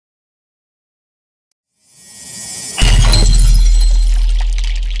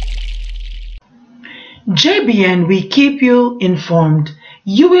JBN, we keep you informed.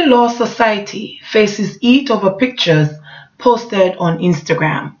 UWI Law Society faces heat over pictures posted on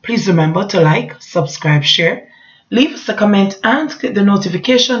Instagram. Please remember to like, subscribe, share, leave us a comment and click the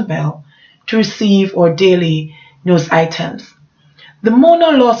notification bell to receive our daily news items. The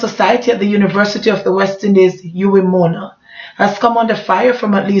Mona Law Society at the University of the West Indies, UWI Mona, has come under fire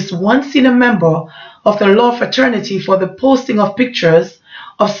from at least one senior member of the law fraternity for the posting of pictures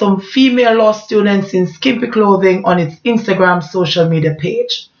of some female law students in skimpy clothing on its Instagram social media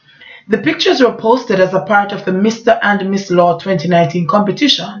page. The pictures were posted as a part of the Mr. and Miss Law 2019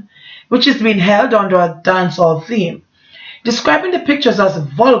 competition, which is being held under a dancehall theme. Describing the pictures as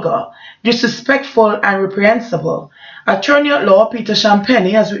vulgar, disrespectful, and reprehensible, attorney at law Peter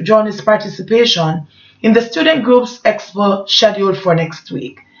Champagnie has withdrawn his participation in the student group's expo scheduled for next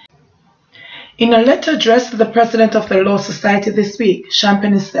week. In a letter addressed to the president of the Law Society this week,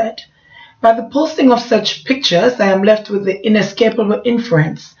 Champagnie said, "By the posting of such pictures, I am left with the inescapable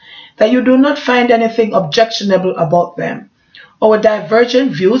inference that you do not find anything objectionable about them. Our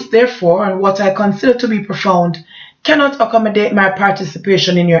divergent views, therefore, on what I consider to be profound, cannot accommodate my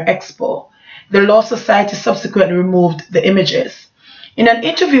participation in your expo." The Law Society subsequently removed the images. In an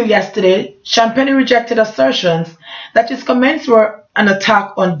interview yesterday, Champagnie rejected assertions that his comments were an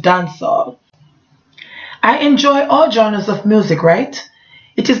attack on dancehall. "I enjoy all genres of music, right?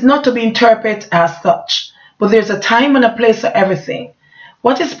 It is not to be interpreted as such, but there's a time and a place for everything.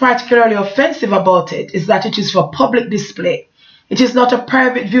 What is particularly offensive about it is that it is for public display. It is not a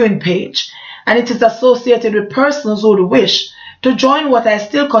private viewing page, and it is associated with persons who would wish to join what I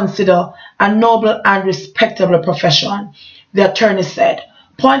still consider a noble and respectable profession," the attorney said,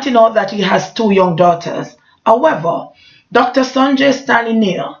 pointing out that he has two young daughters. However, Dr. Sanjay Stanley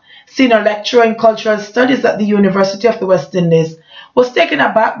Neal, senior lecturer in cultural studies at the University of the West Indies, was taken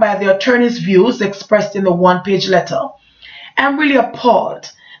aback by the attorney's views expressed in the one-page letter. "I'm really appalled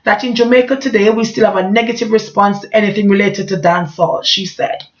that in Jamaica today we still have a negative response to anything related to dancehall," she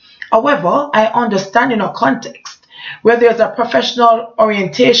said. "However, I understand in a context where there's a professional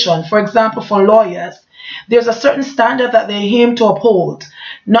orientation, for example for lawyers, there's a certain standard that they aim to uphold,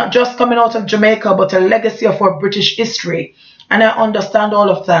 not just coming out of Jamaica but a legacy of our British history. And I understand all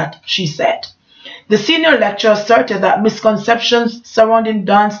of that," she said. The senior lecturer asserted that misconceptions surrounding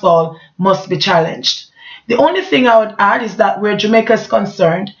dancehall must be challenged. "The only thing I would add is that where Jamaica is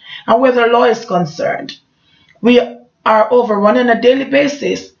concerned and where the law is concerned, we are overrun on a daily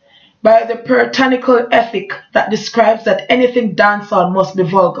basis by the puritanical ethic that describes that anything dancehall must be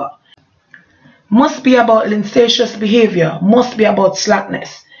vulgar, must be about licentious behavior, must be about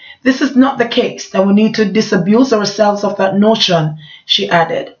slackness. This is not the case, and we need to disabuse ourselves of that notion," she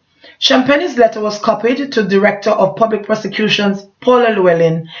added. Champagnie's letter was copied to Director of Public Prosecutions Paula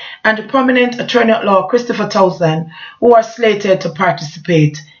Llewellyn and prominent attorney at law Christopher Townsend, who are slated to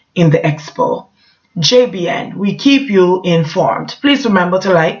participate in the expo. JBN, we keep you informed. Please remember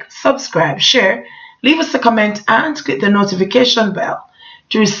to like, subscribe, share, leave us a comment and click the notification bell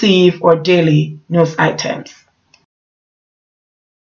to receive our daily news items.